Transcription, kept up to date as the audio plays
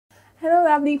Hello,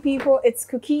 lovely people. It's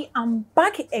Cookie. I'm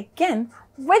back again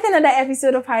with another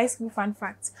episode of High School Fun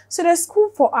Facts. So the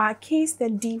school for our case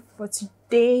study for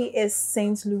today is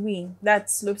St. Louis.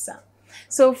 That's Lobsa.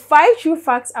 So 5 true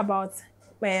facts about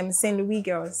St. Louis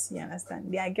girls. You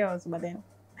understand? They are girls, but then.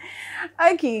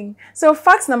 Okay. So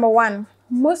facts number 1.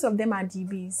 Most of them are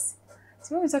DBs.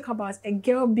 So when we talk about a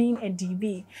girl being a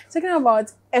DB, talking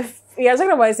about if you're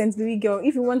talking about a St. Louis girl,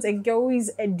 if you want a girl who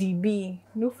is a DB,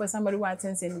 look for somebody who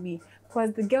attends St. Louis.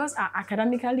 Because the girls are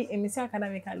academically,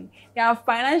 they are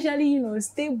financially,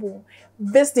 stable.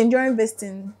 During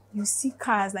visiting, you see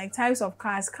cars, like types of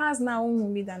cars. Cars now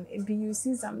won't be than you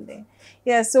see something.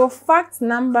 Yeah, so fact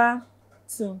number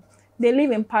 2, they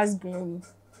live in past glory.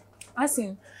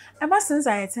 Ever since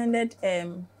I attended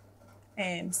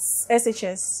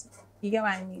SHS, you get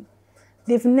what I mean?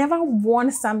 They've never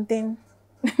won something.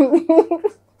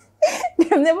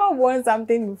 They've never won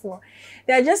something before.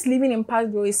 They are just living in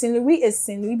past glory. St. Louis is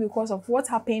St. Louis because of what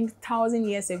happened 1,000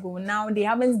 years ago. Now they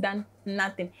haven't done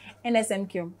nothing.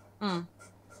 NSMQ.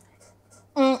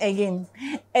 Again.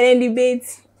 And then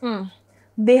debate.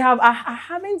 They have. I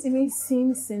haven't even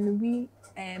seen St. Louis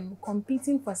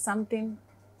competing for something.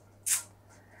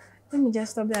 Let me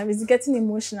just stop there. It's getting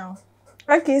emotional.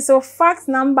 Okay, so fact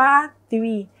number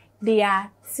 3. They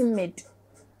are timid.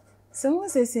 Someone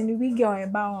says St. Louis girl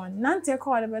about one. Nanti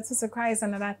call about to surprise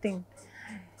another thing.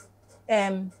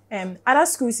 Other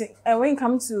schools when it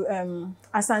comes to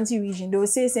Asante region, they will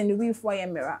say St. Louis for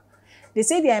Emira. They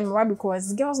say they are Emira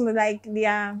because girls like they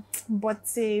are, but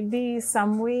be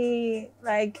some way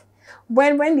like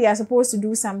when they are supposed to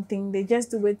do something, they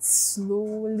just do it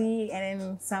slowly and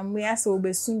then somewhere so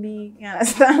be soon be. You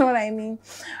understand what I mean?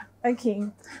 Okay,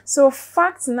 so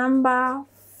fact number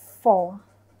 4.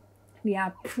 They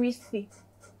are pretty.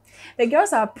 The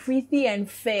girls are pretty and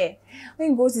fair.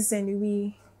 When you go to St.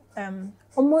 Louis,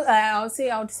 almost I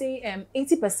would say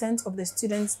 80% of the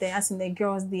students there, as in the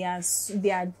girls, they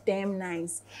are damn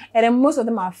nice, and then most of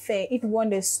them are fair. If you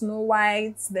want the Snow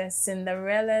Whites, the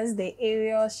Cinderellas, the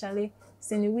Ariels, Charlie,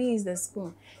 St. Louis is the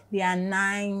school. They are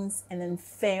nice and then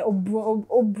fair.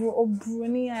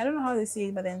 Obroni, I don't know how to say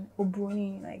it, but then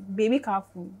Obroni, like baby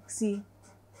careful. See,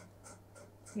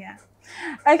 yeah.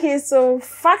 Okay, so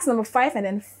fact number 5, and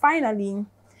then finally,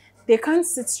 they can't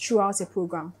sit throughout a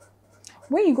program.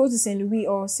 When you go to St. Louis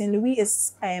or St. Louis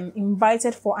is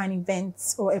invited for an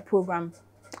event or a program,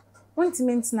 1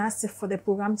 minute nasty for the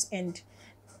program to end.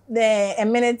 A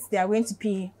minute they are going to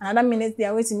pee, another minute they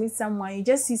are going to meet someone. You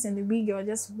just see St. Louis girl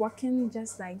just walking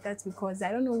just like that because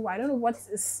I don't know what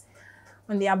is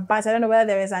on their butt. I don't know whether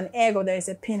there is an egg or there is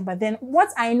a pin, but then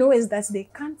what I know is that they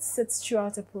can't sit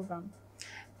throughout a program.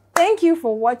 Thank you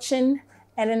for watching,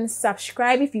 and then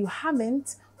subscribe if you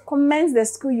haven't. Comment the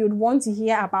school you'd want to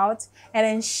hear about, and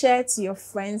then share to your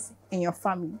friends and your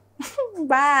family.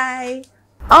 Bye.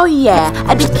 Oh yeah,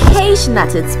 education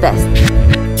at its best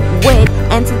with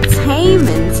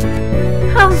entertainment.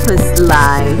 Campus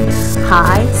Live,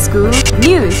 High School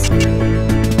News.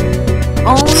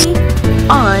 Only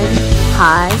on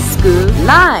High School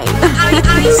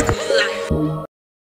Live.